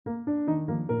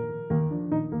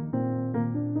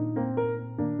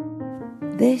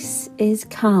This is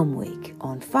Calm Week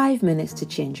on 5 Minutes to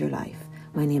Change Your Life.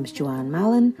 My name is Joanne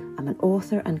Mallon. I'm an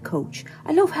author and coach.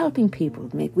 I love helping people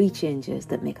make wee changes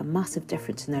that make a massive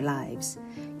difference in their lives.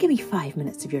 Give me 5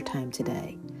 minutes of your time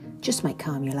today. Just might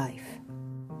calm your life.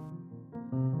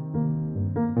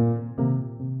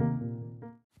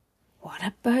 What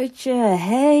about you?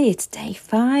 Hey, it's day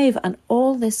 5 and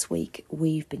all this week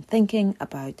we've been thinking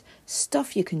about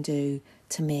stuff you can do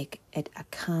to make it a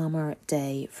calmer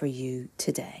day for you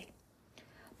today.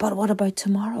 But what about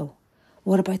tomorrow?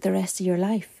 What about the rest of your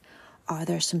life? Are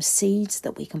there some seeds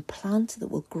that we can plant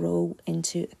that will grow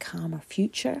into a calmer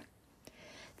future?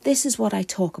 This is what I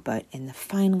talk about in the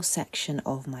final section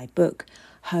of my book,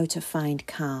 How to Find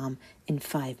Calm in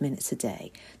 5 Minutes a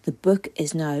Day. The book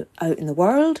is now out in the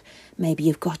world. Maybe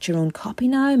you've got your own copy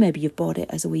now. Maybe you've bought it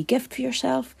as a wee gift for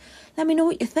yourself. Let me know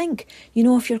what you think. You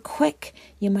know, if you're quick,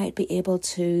 you might be able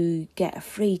to get a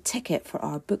free ticket for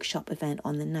our bookshop event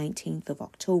on the 19th of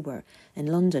October in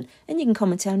London. And you can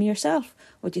come and tell me yourself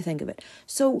what you think of it.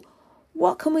 So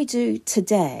what can we do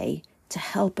today to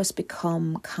help us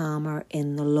become calmer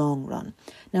in the long run?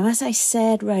 Now, as I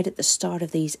said right at the start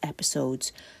of these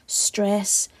episodes,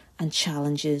 stress and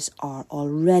challenges are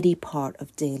already part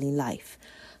of daily life.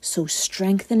 So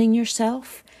strengthening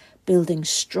yourself, building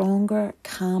stronger,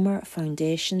 calmer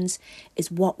foundations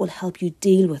is what will help you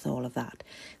deal with all of that.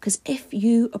 Because if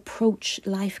you approach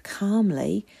life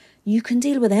calmly, you can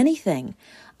deal with anything.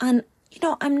 And, you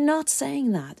know, I'm not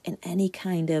saying that in any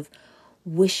kind of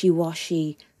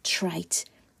wishy-washy, trite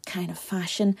kind of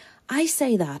fashion. I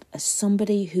say that as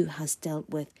somebody who has dealt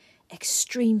with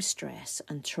extreme stress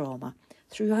and trauma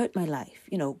throughout my life.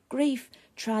 You know, grief,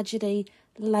 tragedy,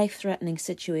 life-threatening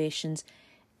situations.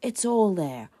 It's all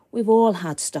there. We've all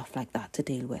had stuff like that to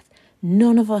deal with.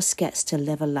 None of us gets to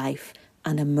live a life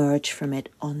and emerge from it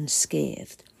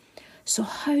unscathed. So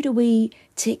how do we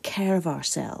take care of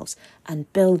ourselves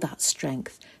and build that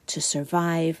strength to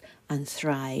survive and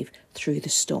thrive through the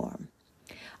storm?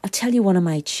 I'll tell you one of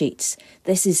my cheats.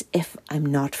 This is if I'm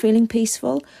not feeling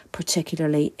peaceful,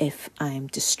 particularly if I'm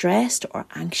distressed or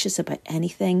anxious about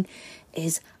anything,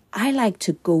 is I like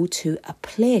to go to a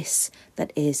place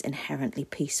that is inherently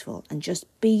peaceful and just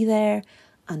be there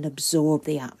and absorb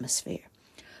the atmosphere.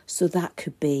 So that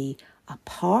could be a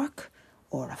park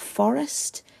or a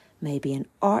forest, maybe an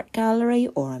art gallery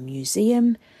or a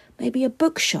museum, maybe a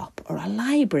bookshop or a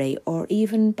library, or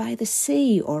even by the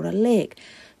sea or a lake.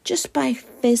 Just by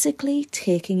physically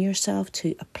taking yourself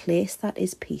to a place that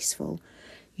is peaceful,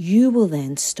 you will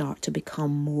then start to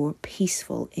become more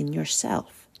peaceful in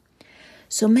yourself.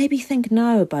 So maybe think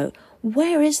now about,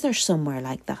 where is there somewhere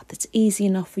like that that's easy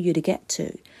enough for you to get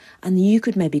to and you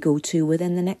could maybe go to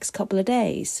within the next couple of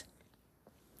days?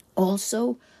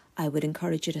 Also, I would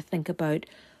encourage you to think about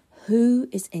who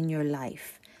is in your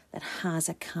life that has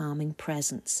a calming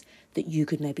presence that you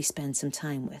could maybe spend some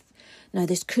time with. Now,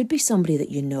 this could be somebody that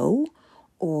you know,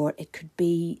 or it could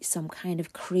be some kind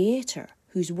of creator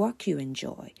whose work you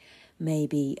enjoy.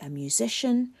 Maybe a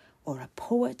musician or a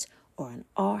poet or an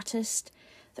artist.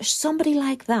 There's somebody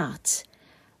like that.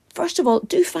 First of all,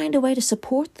 do find a way to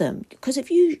support them. Because if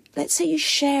you, let's say you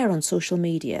share on social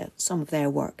media some of their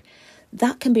work,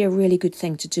 that can be a really good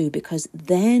thing to do, because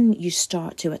then you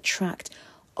start to attract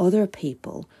other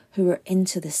people who are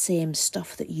into the same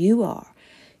stuff that you are.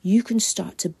 You can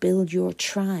start to build your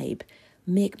tribe,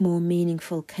 make more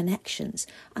meaningful connections.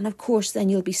 And of course, then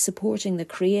you'll be supporting the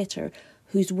creator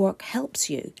whose work helps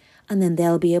you. And then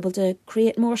they'll be able to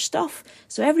create more stuff.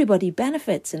 So everybody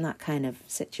benefits in that kind of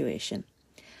situation.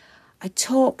 I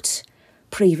talked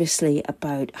previously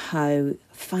about how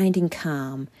finding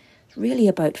calm is really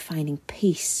about finding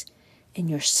peace in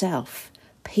yourself,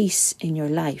 peace in your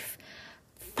life.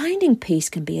 Finding peace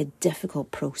can be a difficult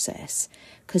process,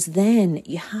 because then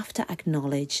you have to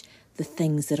acknowledge the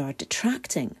things that are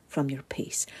detracting from your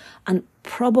peace. And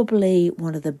probably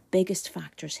one of the biggest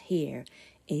factors here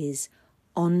is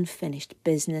unfinished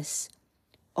business,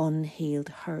 unhealed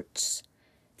hurts,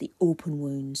 the open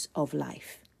wounds of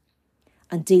life.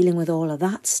 And dealing with all of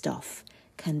that stuff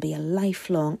can be a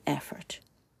lifelong effort.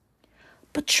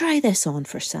 But try this on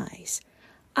for size.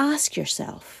 Ask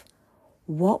yourself,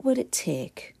 what would it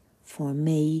take for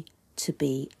me to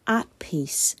be at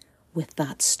peace with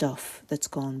that stuff that's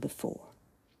gone before?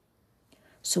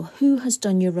 So who has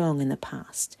done you wrong in the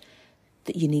past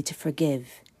that you need to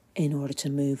forgive in order to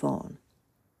move on?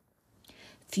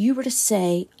 If you were to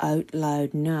say out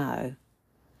loud now,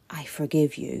 I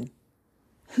forgive you,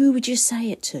 who would you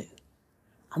say it to?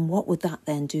 And what would that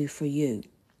then do for you?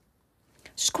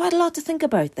 There's quite a lot to think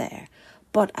about there,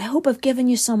 but I hope I've given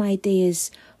you some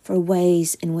ideas for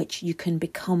ways in which you can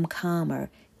become calmer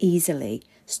easily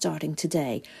starting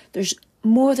today. There's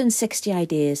more than 60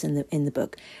 ideas in the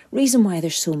book. Reason why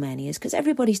there's so many is because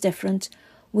everybody's different.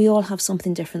 We all have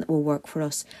something different that will work for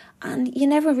us, and you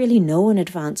never really know in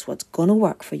advance what's going to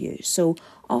work for you. So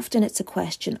often it's a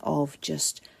question of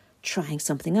just trying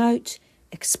something out,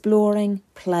 exploring,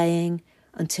 playing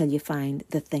until you find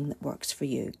the thing that works for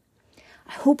you.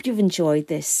 I hope you've enjoyed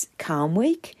this Calm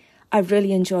Week. I've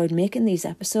really enjoyed making these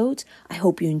episodes. I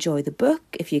hope you enjoy the book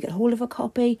if you get hold of a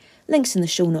copy. Links in the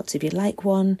show notes if you'd like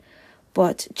one.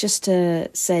 But just to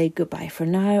say goodbye for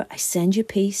now, I send you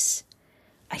peace.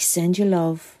 I send you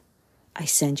love. I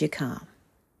send you calm.